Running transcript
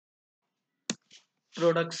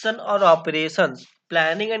Production or operations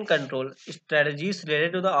planning and control strategies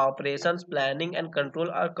related to the operations planning and control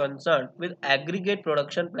are concerned with aggregate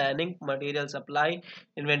production planning, material supply,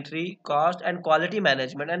 inventory, cost, and quality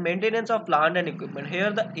management and maintenance of plant and equipment. Here,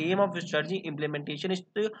 the aim of strategy implementation is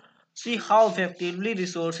to see how effectively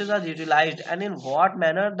resources are utilized and in what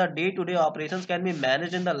manner the day-to-day operations can be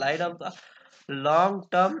managed in the light of the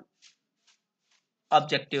long-term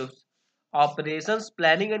objectives. Operations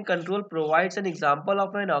planning and control provides an example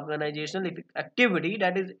of an organizational activity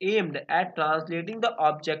that is aimed at translating the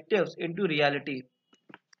objectives into reality.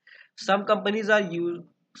 Some companies are use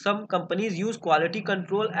some companies use quality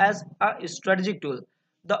control as a strategic tool.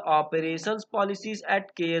 The operations policies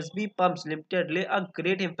at KSB Pumps Limited lay a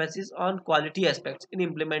great emphasis on quality aspects in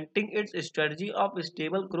implementing its strategy of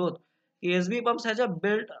stable growth. KSB Pumps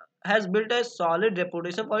has built a solid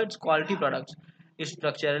reputation for its quality products.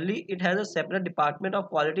 Structurally, it has a separate department of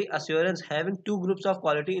quality assurance having two groups of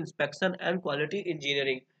quality inspection and quality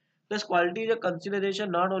engineering. Thus, quality is a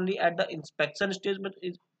consideration not only at the inspection stage but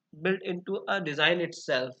is built into a design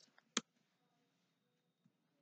itself.